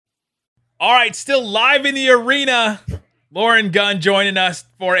All right, still live in the arena. Lauren Gunn joining us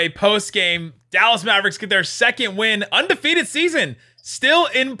for a post-game. Dallas Mavericks get their second win, undefeated season, still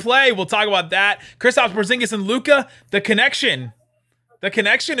in play. We'll talk about that. Kristaps Porzingis and Luka, the connection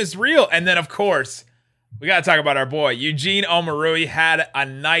is real. And then, of course, we got to talk about our boy, Eugene Omoruyi, had a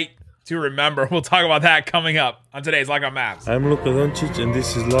night to remember. We'll talk about that coming up on today's Locked On Mavs. I'm Luka Doncic, and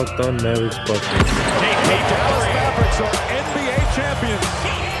this is Locked On Mavericks podcast. The Dallas Mavericks are NBA champions.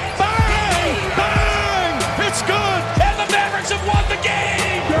 Bang! Bang! It's good! And the Mavericks have won the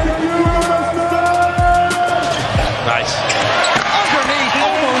game! Nice. Underneath,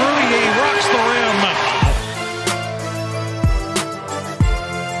 Omoruyi rocks the rim.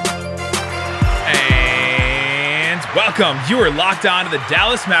 And welcome. You are locked on to the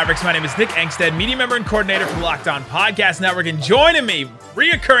Dallas Mavericks. My name is Nick Engstead, media member and coordinator for the Locked On Podcast Network. And joining me,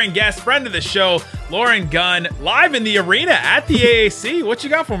 reoccurring guest, friend of the show, Lauren Gunn, live in the arena at the AAC. What you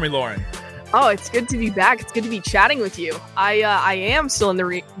got for me, Lauren? Oh, it's good to be back. It's good to be chatting with you. I am still in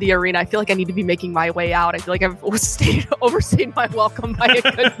the arena. I feel like I need to be making my way out. I feel like I've overstayed my welcome by a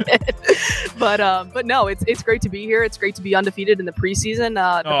good bit. But no, it's great to be here. It's great to be undefeated in the preseason.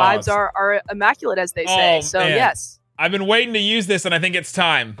 The vibes are immaculate, as they say. So man. Yes. I've been waiting to use this, and I think it's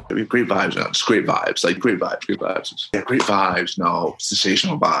time. I mean, great vibes, man. Just great vibes. Like, great vibes. Yeah, great vibes. No,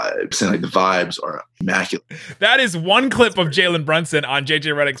 sensational vibes. And, like, the vibes are immaculate. That is one clip of Jalen Brunson on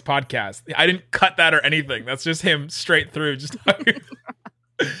JJ Redick's podcast. I didn't cut that or anything. That's just him straight through. Just all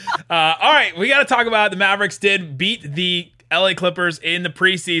right, we got to talk about the Mavericks did beat the LA Clippers in the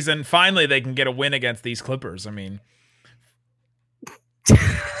preseason. Finally, they can get a win against these Clippers. I mean...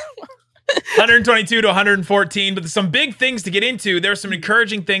 122 to 114, but there's some big things to get into. There's some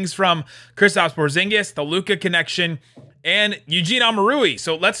encouraging things from Kristaps Porzingis, the Luka connection, and Eugene Omoruyi.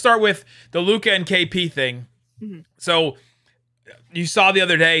 So let's start with the Luka and KP thing. Mm-hmm. So you saw the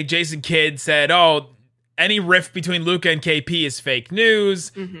other day, Jason Kidd said, any rift between Luka and KP is fake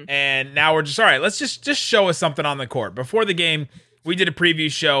news. Mm-hmm. And now we're just, all right, let's just show us something on the court. Before the game, we did a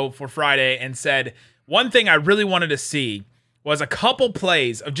preview show for Friday and said, one thing I really wanted to see was a couple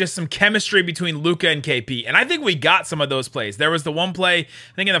plays of just some chemistry between Luka and KP. And I think we got some of those plays. There was the one play,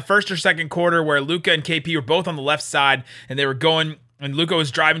 I think in the first or second quarter, where Luka and KP were both on the left side, and they were going, and Luka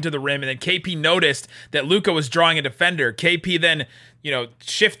was driving to the rim, and then KP noticed that Luka was drawing a defender. KP then,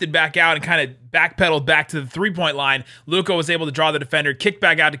 shifted back out and kind of backpedaled back to the three-point line. Luka was able to draw the defender, kicked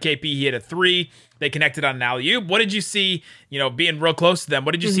back out to KP. He hit a three. They connected on an alley-oop. What did you see, being real close to them?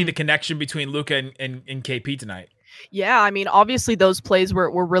 What did you see the connection between Luka and KP tonight? Yeah, I mean, obviously those plays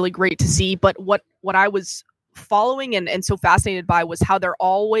were really great to see, but what I was following and so fascinated by was how they're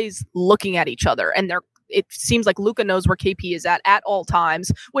always looking at each other, and it seems like Luka knows where KP is at all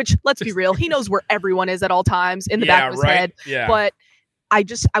times, which, let's be real, he knows where everyone is at all times in the back of his head. Yeah. But I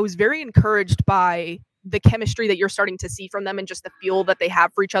was very encouraged by the chemistry that you're starting to see from them and just the feel that they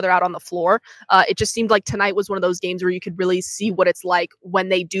have for each other out on the floor. It just seemed like tonight was one of those games where you could really see what it's like when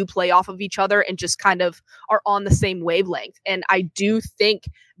they do play off of each other and just kind of are on the same wavelength. And I do think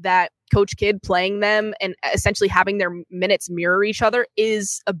that Coach Kidd playing them and essentially having their minutes mirror each other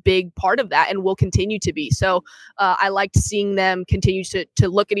is a big part of that and will continue to be. So I liked seeing them continue to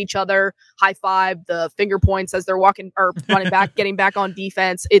look at each other, high five, the finger points as they're walking or running back, getting back on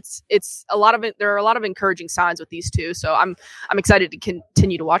defense. It's a lot of it. There are a lot of encouraging signs with these two. So I'm excited to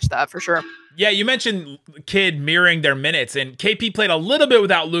continue to watch that for sure. Yeah, you mentioned Kidd mirroring their minutes, and KP played a little bit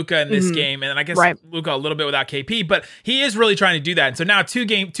without Luka in this game, and I guess Luka a little bit without KP, but he is really trying to do that. And so now two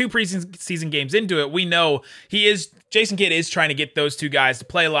preseason games into it, we know Jason Kidd is trying to get those two guys to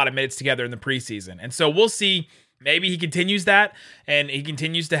play a lot of minutes together in the preseason. And so we'll see, maybe he continues that, and he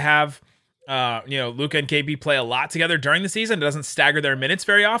continues to have Luka and KP play a lot together during the season. It doesn't stagger their minutes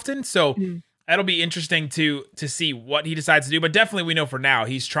very often, so that'll be interesting to see what he decides to do. But definitely we know for now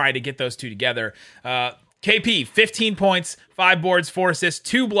he's trying to get those two together. KP, 15 points, 5 boards, 4 assists,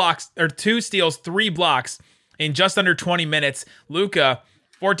 2 steals, 3 blocks in just under 20 minutes. Luka,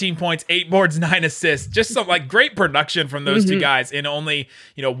 14 points, 8 boards, 9 assists. Just some great production from those two guys in only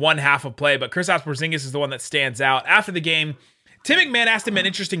one half of play. But Kristaps Porzingis is the one that stands out. After the game, Tim McMahon asked him an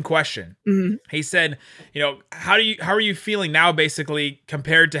interesting question. He said, how are you feeling now, basically,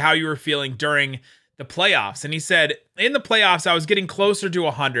 compared to how you were feeling during the playoffs? And he said, in the playoffs, I was getting closer to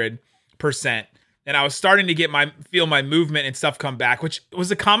 100%, and I was starting to feel my movement and stuff come back, which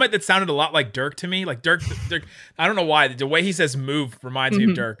was a comment that sounded a lot like Dirk to me. Like Dirk, I don't know why. The way he says move reminds me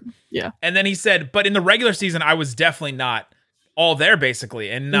of Dirk. Yeah. And then he said, but in the regular season, I was definitely not all there,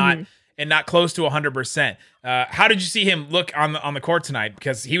 basically, and not close to 100%. How did you see him look on the court tonight?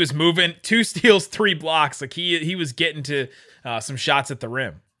 Because he was moving, 2 steals, 3 blocks. Like he was getting to some shots at the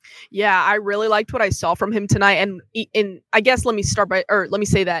rim. Yeah, I really liked what I saw from him tonight. And I guess let me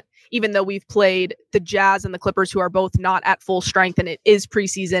say that even though we've played the Jazz and the Clippers, who are both not at full strength, and it is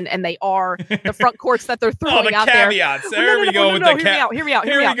preseason, and they are the front courts that they're throwing out there. Caveats. There we go with the caveats. Hear me out.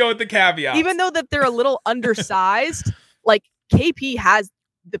 Here we go with the caveats. Even though that they're a little undersized, like KP has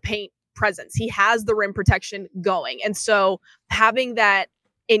the paint presence. He has the rim protection going. And so having that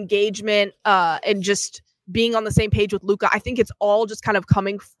engagement and just being on the same page with Luka, I think it's all just kind of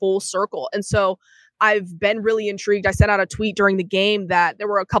coming full circle. And so I've been really intrigued. I sent out a tweet during the game that there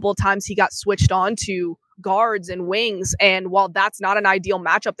were a couple of times he got switched on to guards and wings. And while that's not an ideal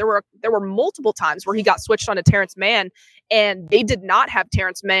matchup, there were multiple times where he got switched on to Terrence Mann, and they did not have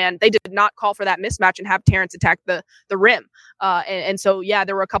Terrence Mann. They did not call for that mismatch and have Terrence attack the rim. And so, yeah,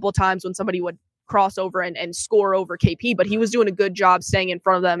 there were a couple of times when somebody would cross over and score over KP, but he was doing a good job staying in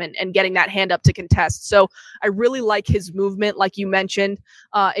front of them and getting that hand up to contest. So I really like his movement, like you mentioned,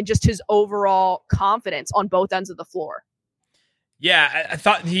 and just his overall confidence on both ends of the floor. Yeah, I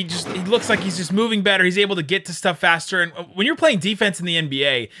thought he looks like he's just moving better. He's able to get to stuff faster. And when you're playing defense in the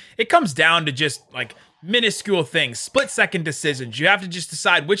NBA, it comes down to just like minuscule things, split-second decisions. You have to just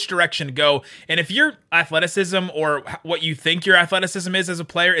decide which direction to go. And if your athleticism or what you think your athleticism is as a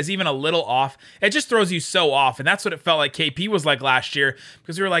player is even a little off, it just throws you so off. And that's what it felt like KP was like last year,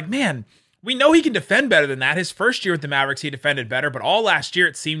 because we were like, man, we know he can defend better than that. His first year with the Mavericks, he defended better, but all last year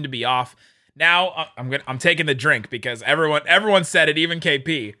it seemed to be off. Now I'm taking the drink because everyone said it, even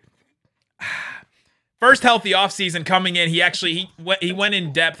KP. First healthy offseason coming in. He went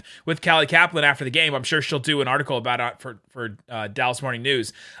in depth with Callie Kaplan after the game. I'm sure she'll do an article about it for Dallas Morning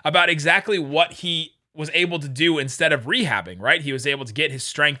News about exactly what he was able to do instead of rehabbing, right? He was able to get his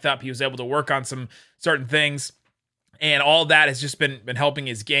strength up. He was able to work on some certain things, and all that has just been helping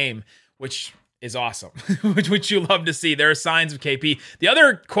his game, which is awesome, which you love to see. There are signs of KP. The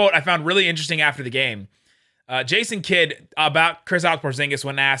other quote I found really interesting after the game, Jason Kidd about Kristaps Porzingis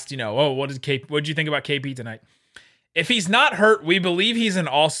when asked, what did you think about KP tonight? If he's not hurt, we believe he's an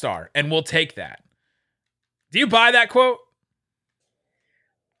all-star, and we'll take that. Do you buy that quote?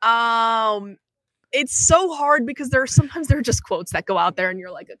 It's so hard because sometimes there are just quotes that go out there, and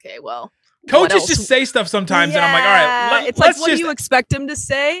you're like, okay, well. Coaches just say stuff sometimes, and I'm like, all right, it's like, what do you expect him to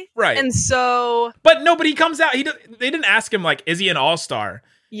say? Right. And so. But no, but he comes out. They didn't ask him, like, is he an all-star?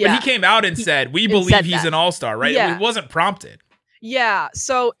 Yeah. But he came out and said, we believe he's an all-star, right? Yeah. It wasn't prompted. Yeah.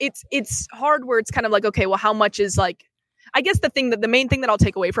 So it's hard where it's kind of like, okay, well, how much is like, I guess the main thing that I'll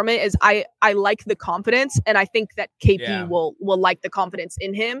take away from it is I like the confidence, and I think that KP will like the confidence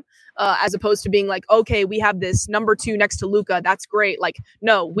in him, as opposed to being like, okay, we have this number 2 next to Luka. That's great. Like,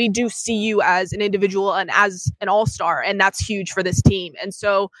 no, we do see you as an individual and as an all-star, and that's huge for this team. And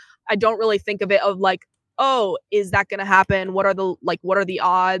so I don't really think of it of like, oh, is that going to happen? What are the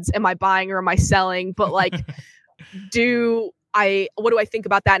odds? Am I buying or am I selling? But like, what do I think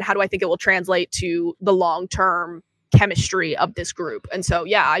about that? And how do I think it will translate to the long-term chemistry of this group? And so,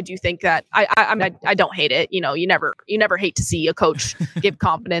 yeah, I do think that I don't hate it. You never hate to see a coach give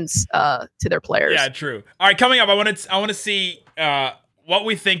confidence to their players. Yeah, true. All right, coming up, I want to see what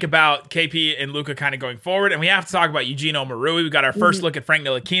we think about KP and Luka kind of going forward, and we have to talk about Eugene Omoruyi. We got our first look at Frank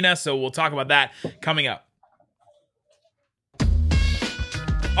Ntilikina, so we'll talk about that coming up.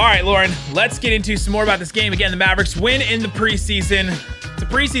 All right, Lauren, let's get into some more about this game. Again, the Mavericks win in the preseason. It's a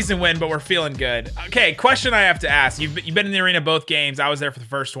preseason win, but we're feeling good. Okay, question I have to ask. You've been in the arena both games. I was there for the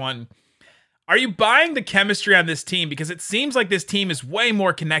first one. Are you buying the chemistry on this team? Because it seems like this team is way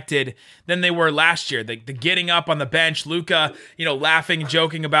more connected than they were last year. The getting up on the bench, Luka, laughing and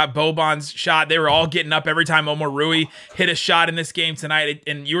joking about Boban's shot. They were all getting up every time Omoruyi hit a shot in this game tonight.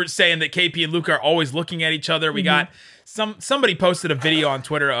 And you were saying that KP and Luka are always looking at each other. We got somebody posted a video on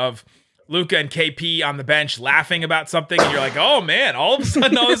Twitter of Luka and KP on the bench laughing about something, and you're like, oh man, all of a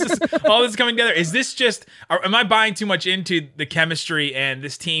sudden all this is coming together. Is this just, am I buying too much into the chemistry and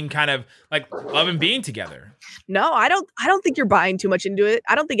this team kind of like loving being together? No, I don't think you're buying too much into it.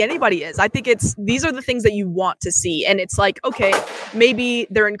 I don't think anybody is. I think these are the things that you want to see. And it's like, okay, maybe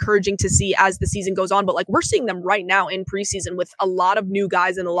they're encouraging to see as the season goes on, but like we're seeing them right now in preseason with a lot of new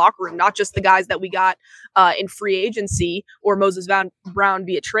guys in the locker room, not just the guys that we got in free agency or Moses Brown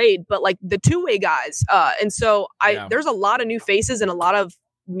via trade, but like the two-way guys. And so there's a lot of new faces and a lot of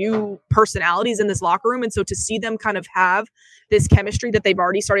new personalities in this locker room. And so to see them kind of have this chemistry that they've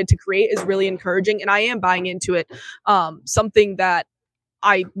already started to create is really encouraging. And I am buying into it. Something that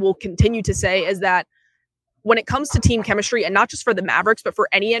I will continue to say is that when it comes to team chemistry, and not just for the Mavericks, but for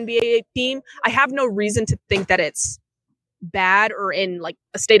any NBA team, I have no reason to think that it's bad or in like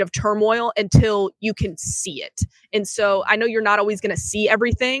a state of turmoil until you can see it. And so I know you're not always going to see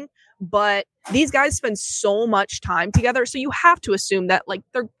everything, but these guys spend so much time together. So you have to assume that like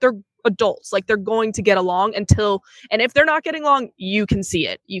they're adults, like they're going to get along and if they're not getting along, you can see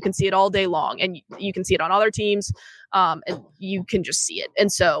it. You can see it all day long, and you can see it on other teams. And you can just see it.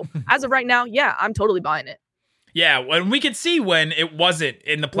 And so as of right now, yeah, I'm totally buying it. Yeah, when we could see when it wasn't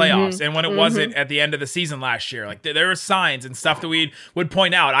in the playoffs and when it wasn't at the end of the season last year. Like there were signs and stuff that we would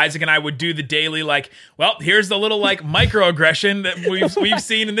point out. Isaac and I would do the daily like, well, here's the little like microaggression that we've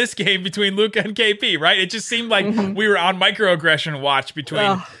seen in this game between Luka and KP, right? It just seemed like we were on microaggression watch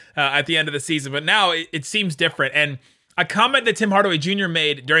between at the end of the season. But now it seems different. And a comment that Tim Hardaway Jr.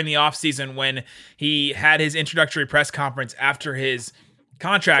 made during the offseason when he had his introductory press conference after his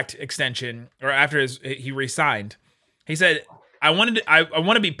contract extension, or after he re-signed, he said, I want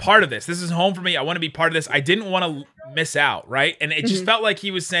to be part of this. This is home for me. I want to be part of this. I didn't want to miss out, right? And it just felt like he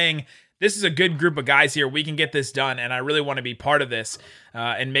was saying, this is a good group of guys here. We can get this done, and I really want to be part of this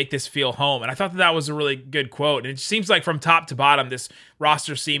and make this feel home. And I thought that was a really good quote. And it seems like from top to bottom, this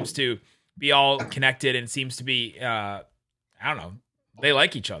roster seems to be all connected and seems to be, I don't know, they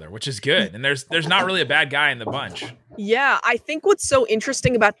like each other, which is good. And there's not really a bad guy in the bunch. Yeah, I think what's so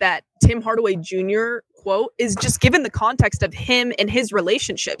interesting about that Tim Hardaway Jr. quote is just given the context of him and his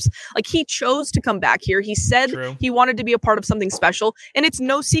relationships. Like, he chose to come back here. He said he wanted to be a part of something special. And it's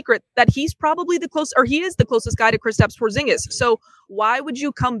no secret that he's probably he is the closest guy to Kristaps Porzingis. So why would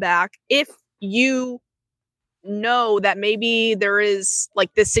you come back if you know that maybe there is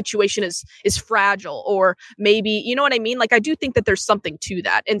like this situation is fragile, or maybe, you know what I mean? Like, I do think that there's something to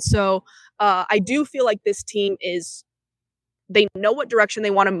that. And so I do feel like this team they know what direction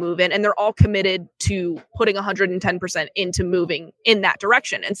they want to move in, and they're all committed to putting 110% into moving in that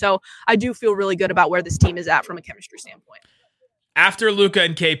direction. And so I do feel really good about where this team is at from a chemistry standpoint. After Luka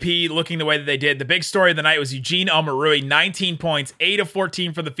and KP looking the way that they did, the big story of the night was Eugene Omoruyi, 19 points, 8 of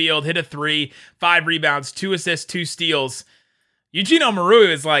 14 for the field, hit a 3, 5 rebounds, 2 assists, 2 steals. Eugene Omoruyi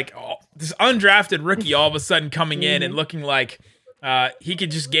is like this undrafted rookie all of a sudden coming in and looking like he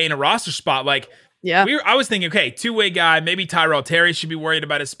could just gain a roster spot. Like, I was thinking, okay, two-way guy, maybe Tyrell Terry should be worried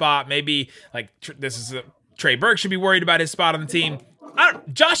about his spot. Maybe Trey Burke should be worried about his spot on the team.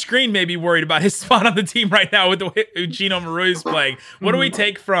 Josh Green may be worried about his spot on the team right now with the way Eugene Omoruyi is playing. What do we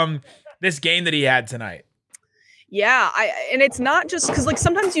take from this game that he had tonight? Yeah, and it's not just because like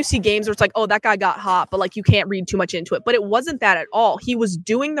sometimes you see games where it's like, oh, that guy got hot, but like you can't read too much into it. But it wasn't that at all. He was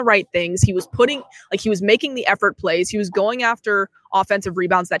doing the right things. He was making the effort plays. He was going after offensive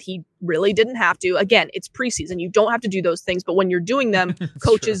rebounds that he really didn't have to. Again, it's preseason. You don't have to do those things, but when you're doing them,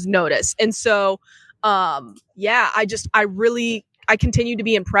 coaches notice. And so, I continue to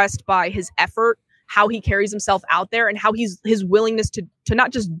be impressed by his effort, how he carries himself out there, and how his willingness to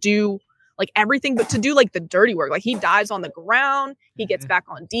not just do like everything, but to do like the dirty work. Like, he dives on the ground, he gets back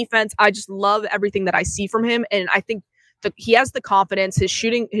on defense. I just love everything that I see from him. And I think he has the confidence. His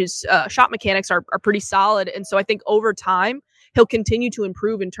shooting, his shot mechanics are pretty solid. And so I think over time, he'll continue to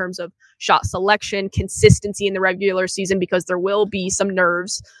improve in terms of shot selection, consistency in the regular season, because there will be some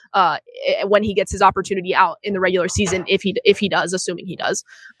nerves when he gets his opportunity out in the regular season, if he does, assuming he does.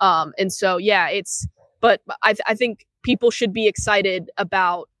 And so, but I think people should be excited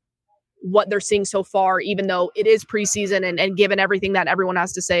about what they're seeing so far, even though it is preseason and given everything that everyone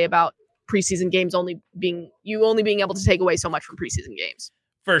has to say about preseason games only being able to take away so much from preseason games.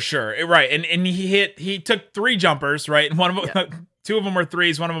 For sure. Right. And he took 3 jumpers, right? And one of them, 2 of them were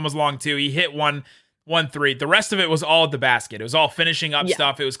threes. One of them was long too. He hit one 3. The rest of it was all at the basket. It was all finishing up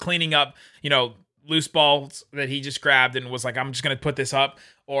stuff. It was cleaning up, loose balls that he just grabbed and was like, I'm just going to put this up,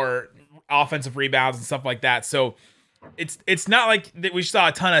 or offensive rebounds and stuff like that. So it's not like that we saw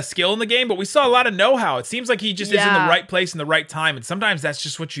a ton of skill in the game, but we saw a lot of know-how. It seems like he just is in the right place in the right time. And sometimes that's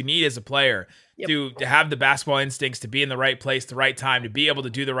just what you need as a player. To have the basketball instincts, to be in the right place, the right time, to be able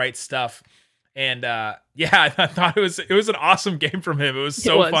to do the right stuff. And I thought it was an awesome game from him. It was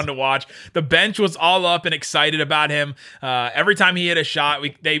so fun to watch. The bench was all up and excited about him. Every time he hit a shot,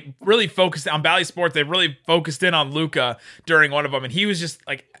 they really focused on Bally Sports. They really focused in on Luka during one of them, and he was just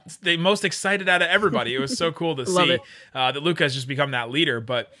like the most excited out of everybody. It was so cool to see that Luka has just become that leader.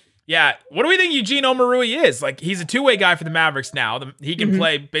 But yeah, what do we think Eugene Omoruyi is? Like, he's a two-way guy for the Mavericks now. He can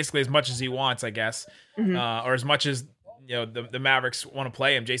play basically as much as he wants, I guess, or as much as the Mavericks want to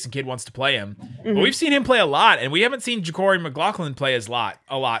play him. Jason Kidd wants to play him. But we've seen him play a lot, and we haven't seen Ja'Cory McLaughlin play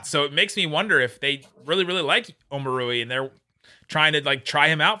a lot. So it makes me wonder if they really, really like Omoruyi and they're trying to try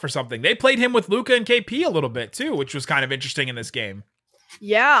him out for something. They played him with Luka and KP a little bit too, which was kind of interesting in this game.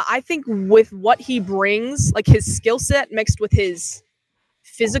 Yeah, I think with what he brings, like his skill set mixed with his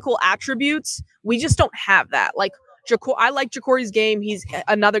physical attributes, we just don't have that. Like I like Ja'Cory's game. He's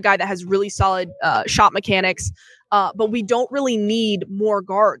another guy that has really solid shot mechanics, but we don't really need more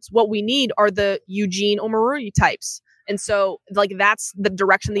guards. What we need are the Eugene Omoruyi types. And so, like, that's the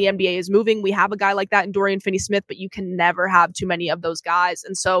direction the NBA is moving. We have a guy like that in Dorian Finney-Smith, but you can never have too many of those guys.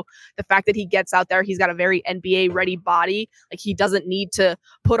 And so the fact that he gets out there, he's got a very NBA-ready body. Like, he doesn't need to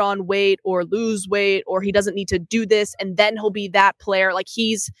put on weight or lose weight, or he doesn't need to do this, and then he'll be that player. Like,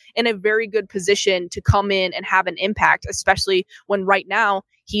 he's in a very good position to come in and have an impact, especially when right now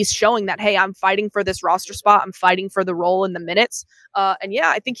he's showing that, hey, I'm fighting for this roster spot. I'm fighting for the role in the minutes. And yeah,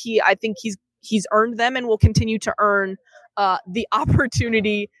 I think he's earned them and will continue to earn the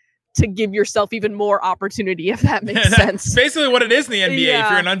opportunity to give yourself even more opportunity, if that makes sense. Basically what it is in the NBA if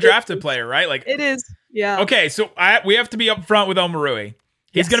you're an undrafted player, right? Like it is. Yeah. Okay, so we have to be upfront with Omoruyi.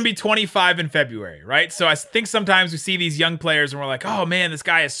 He's going to be 25 in February, right? So I think sometimes we see these young players and we're like, oh man, this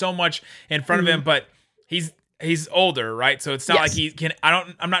guy has so much in front of him, but he's older, right? So it's not like he can.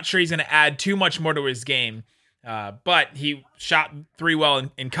 I'm not sure he's going to add too much more to his game. But he shot 3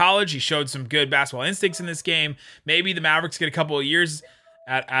 well in college. He showed some good basketball instincts in this game. Maybe the Mavericks get a couple of years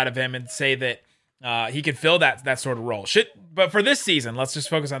out of him and say that he could fill that sort of role. But for this season, let's just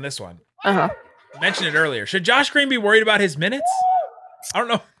focus on this one. I mentioned it earlier. Should Josh Green be worried about his minutes? I don't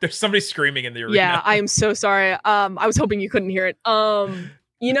know. There's somebody screaming in the arena. Yeah, I am so sorry. I was hoping you couldn't hear it.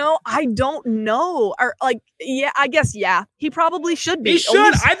 I don't know. Or I guess he probably should be. He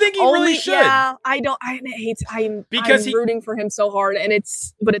should. I think he really should. Yeah, I'm rooting for him so hard,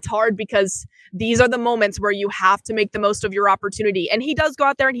 but it's hard because these are the moments where you have to make the most of your opportunity. And he does go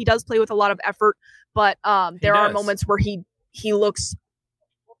out there and he does play with a lot of effort, but there are moments where he looks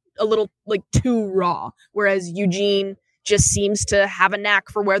a little like too raw, whereas Eugene just seems to have a knack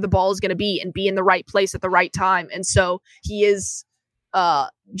for where the ball is going to be and be in the right place at the right time. And so he is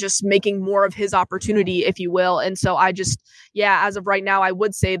just making more of his opportunity, if you will. And so as of right now, I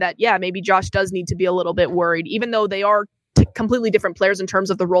would say that, maybe Josh does need to be a little bit worried, even though they are completely different players in terms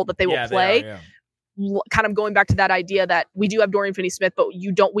of the role that they will play. They are, kind of going back to that idea that we do have Dorian Finney-Smith, but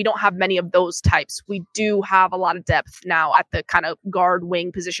we don't have many of those types. We do have a lot of depth now at the kind of guard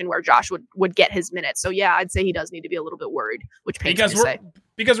wing position where Josh would get his minutes. So yeah, I'd say he does need to be a little bit worried, which pains me to say.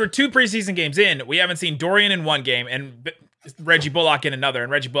 Because we're 2 preseason games in, we haven't seen Dorian in one game and Reggie Bullock in another,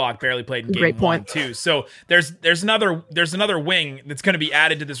 and Reggie Bullock barely played in game 1 too. So there's another wing that's going to be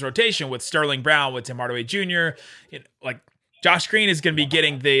added to this rotation with Sterling Brown, with Tim Hardaway Jr. Like Josh Green is going to be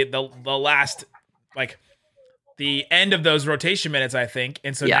getting the last, like the end of those rotation minutes, I think.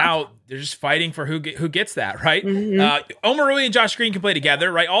 And so now they're just fighting for who gets that, right? Omoruyi and Josh Green can play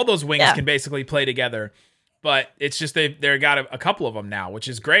together, right? All those wings can basically play together. But it's just they've got a couple of them now, which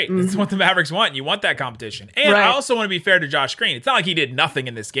is great. That's what the Mavericks want. You want that competition. And I also want to be fair to Josh Green. It's not like he did nothing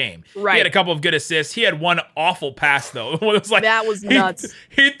in this game. Right. He had a couple of good assists. He had one awful pass, though. It was like, that was nuts.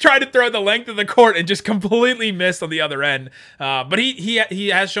 He tried to throw the length of the court and just completely missed on the other end. But he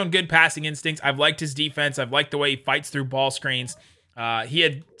has shown good passing instincts. I've liked his defense. I've liked the way he fights through ball screens. He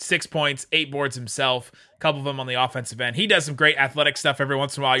had 6 points, 8 boards himself, a couple of them on the offensive end. He does some great athletic stuff every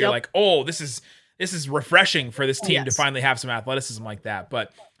once in a while. You're like, oh, this is refreshing for this team to finally have some athleticism like that.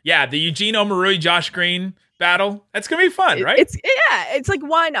 But yeah, the Eugene Omoruyi, Josh Green battle, that's going to be fun, right? It's like,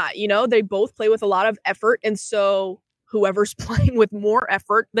 why not? They both play with a lot of effort. And so whoever's playing with more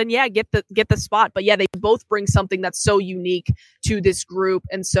effort, then get the spot. But they both bring something that's so unique to this group.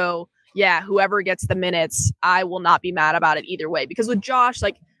 And so, whoever gets the minutes, I will not be mad about it either way. Because with Josh,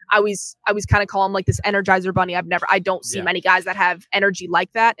 like, I always kind of call him like this Energizer bunny. I don't see many guys that have energy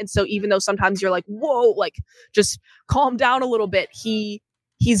like that. And so even though sometimes you're like, whoa, like just calm down a little bit,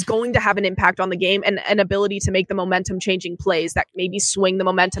 he's going to have an impact on the game and an ability to make the momentum changing plays that maybe swing the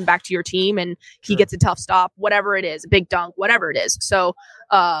momentum back to your team. And he gets a tough stop, whatever it is, a big dunk, whatever it is. So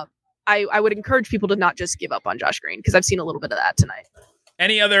I would encourage people to not just give up on Josh Green, because I've seen a little bit of that tonight.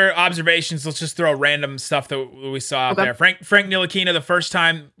 Any other observations? Let's just throw random stuff that we saw out there. Frank Ntilikina, the first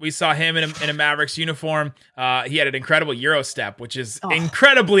time we saw him in a Mavericks uniform, he had an incredible Euro step, which is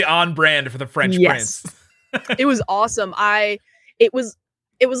incredibly on brand for the French Prince. It was awesome. It was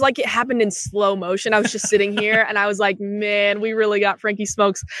like it happened in slow motion. I was just sitting here and I was like, man, we really got Frankie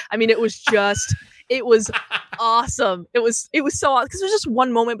Smokes. I mean, it was awesome. It was so awesome because it was just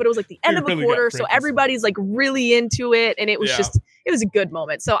one moment, but it was like the end of a quarter. So everybody's like really into it. And it was it was a good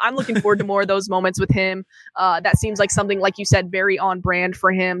moment. So I'm looking forward to more of those moments with him. That seems like something, like you said, very on brand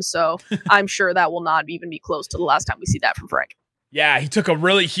for him. So I'm sure that will not even be close to the last time we see that from Frank. Yeah, he took a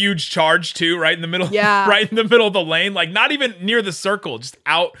really huge charge too, right in the middle, Yeah. right in the middle of the lane, like not even near the circle, just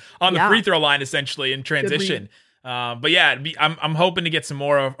out on the free throw line, essentially in transition. But yeah, I'm hoping to get some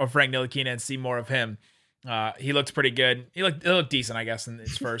more of Frank Ntilikina and see more of him. He looked pretty good. He looked decent, I guess, in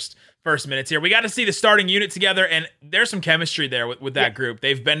his first minutes here. We got to see the starting unit together, and there's some chemistry there with that group.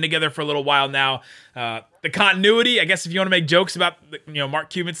 They've been together for a little while now. The continuity, I guess, if you want to make jokes about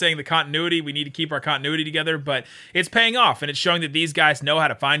Mark Cuban saying the continuity, we need to keep our continuity together, but it's paying off, and it's showing that these guys know how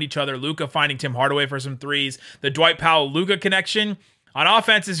to find each other. Luka finding Tim Hardaway for some threes. The Dwight Powell-Luka connection on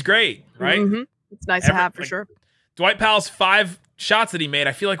offense is great, right? Mm-hmm. It's nice to have for sure. Dwight Powell's 5 shots that he made,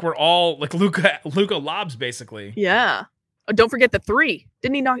 I feel like we're all like Luka lobs, basically. Yeah. Oh, don't forget the 3.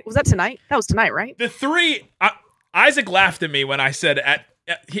 Didn't he knock? Was that tonight? That was tonight, right? The 3. Isaac laughed at me when I said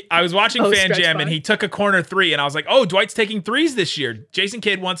I was watching Fan Jam and he took a corner 3, and I was like, "Oh, Dwight's taking threes this year." Jason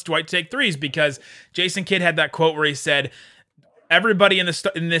Kidd wants Dwight to take threes because Jason Kidd had that quote where he said, "Everybody in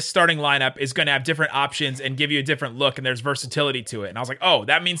this starting lineup is going to have different options and give you a different look, and there's versatility to it." And I was like, "Oh,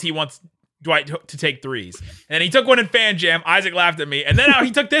 that means he wants Dwight to take threes." And he took one in Fan Jam. Isaac laughed at me, and then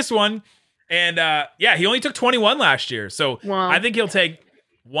he took this one, and he only took 21 last year, so I think he'll take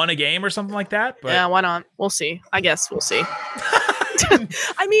 1 a game or something like that. But yeah, why not? We'll see. I guess we'll see.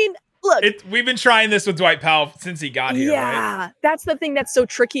 I mean, look, we've been trying this with Dwight Powell since he got here. Yeah, right? That's the thing that's so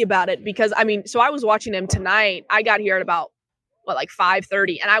tricky about it, because I mean, so I was watching him tonight. I got here at about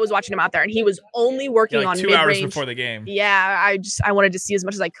 5:30, and I was watching him out there, and he was only working on 2 mid-range. hours before the game. Yeah, I wanted to see as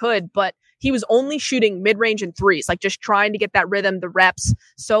much as I could, but he was only shooting mid-range and threes, like just trying to get that rhythm, the reps.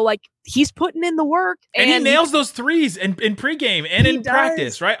 So like he's putting in the work, and he nails those threes in pregame and in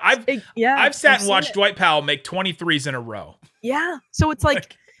practice, right? I've sat and watched Dwight Powell make 23s in a row. Yeah, so it's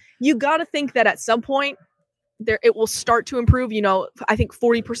like you got to think that at some point it will start to improve. I think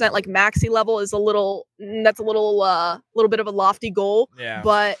 40% like maxi level is a little bit of a lofty goal. Yeah.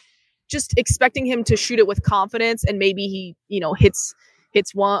 But just expecting him to shoot it with confidence, and maybe he,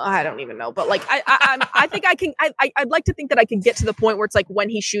 hits one. I don't even know, but like I think I can. I'd like to think that I can get to the point where it's like when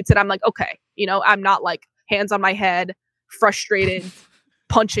he shoots it, I'm like, okay, I'm not like hands on my head, frustrated,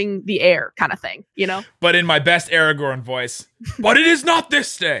 punching the air kind of thing, But in my best Aragorn voice, but it is not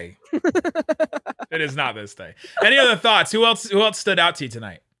this day. It is not this day. Any other thoughts? Who else stood out to you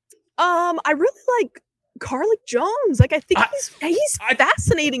tonight? I really like Carlik Jones. Like, I think he's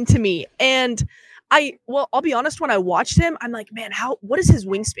fascinating to me. And I'll be honest, when I watched him, I'm like, man, what is his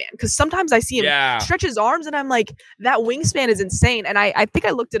wingspan? Because sometimes I see him stretch his arms and I'm like, that wingspan is insane. And I think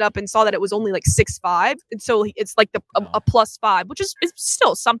I looked it up and saw that it was only like 6'5". And so it's like a +5, which is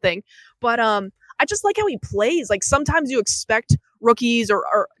still something. But I just like how he plays. Like sometimes you expect rookies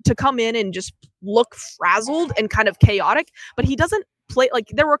or to come in and just look frazzled and kind of chaotic, but he doesn't play. Like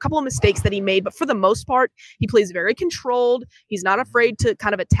there were a couple of mistakes that he made, but for the most part, he plays very controlled. He's not afraid to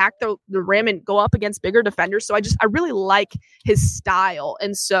kind of attack the rim and go up against bigger defenders. So I really like his style.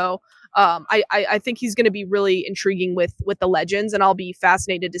 And so I think he's going to be really intriguing with the Legends, and I'll be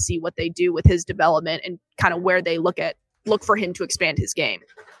fascinated to see what they do with his development and kind of where they look for him to expand his game.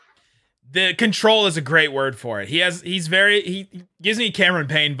 The control is a great word for it. He gives me Cameron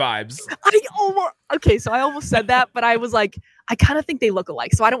Payne vibes. So I almost said that, but I was like, I kind of think they look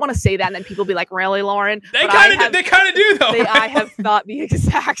alike. So I don't want to say that, and then people be like, really, Lauren? They kind of do, though. I have thought the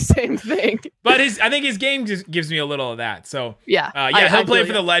exact same thing. But I think his game just gives me a little of that. So yeah, he'll play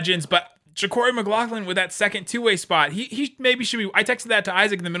for the Legends. But Ja'Cory McLaughlin with that second two-way spot, he maybe should be. I texted that to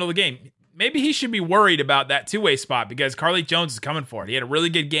Isaac in the middle of the game. Maybe he should be worried about that two-way spot because Carlik Jones is coming for it. He had a really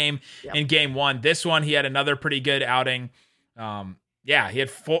good game in game one. This one, he had another pretty good outing. He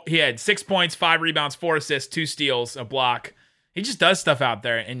had 6 points, 5 rebounds, 4 assists, 2 steals, a block. He just does stuff out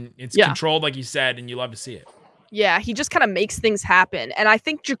there, and it's controlled, like you said, and you love to see it. Yeah, he just kind of makes things happen. And I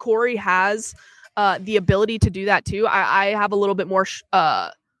think Ja'Cory has the ability to do that too. I have a little bit more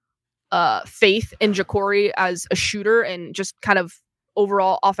faith in Ja'Cory as a shooter and just kind of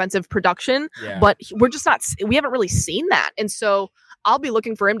overall offensive production, but we haven't really seen that. And so I'll be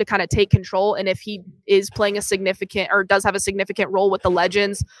looking for him to kind of take control. And if he is playing does have a significant role with the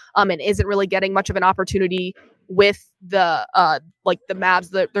Legends, and isn't really getting much of an opportunity with the Mavs,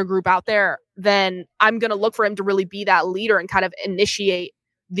 their group out there, then I'm going to look for him to really be that leader and kind of initiate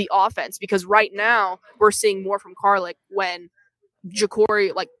the offense. Because right now we're seeing more from Carlik when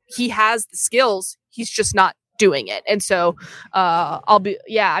Ja'Cory, like, he has the skills, he's just not doing it. And so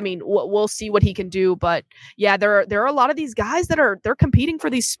we'll see what he can do. But yeah, there are a lot of these guys that they're competing for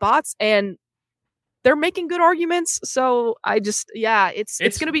these spots and they're making good arguments. So it's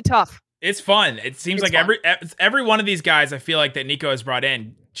going to be tough. It's fun. It seems like every one of these guys I feel like that Nico has brought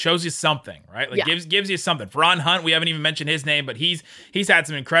in shows you something, right? Like gives you something. Ferran Hunt, we haven't even mentioned his name, but he's had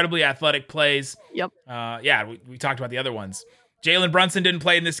some incredibly athletic plays. Yep. We talked about the other ones. Jalen Brunson didn't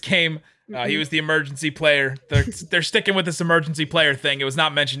play in this game. He was the emergency player. They're sticking with this emergency player thing. It was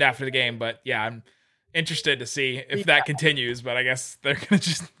not mentioned after the game, but yeah, I'm interested to see if that continues, but I guess they're going to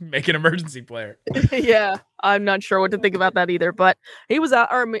just make an emergency player. Yeah, I'm not sure what to think about that either, but he was out,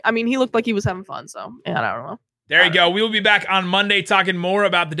 he looked like he was having fun, so yeah, I don't know. There you go. We will be back on Monday talking more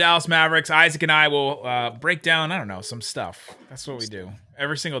about the Dallas Mavericks. Isaac and I will break down, some stuff. That's what we do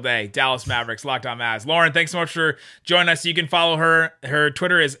every single day. Dallas Mavericks, Locked On Mavs. Lauren, thanks so much for joining us. You can follow her. Her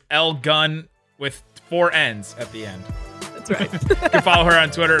Twitter is lgunn with 4 N's at the end. That's right. You can follow her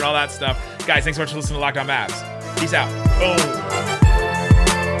on Twitter and all that stuff. Guys, thanks so much for listening to Locked On Mavs. Peace out. Oh.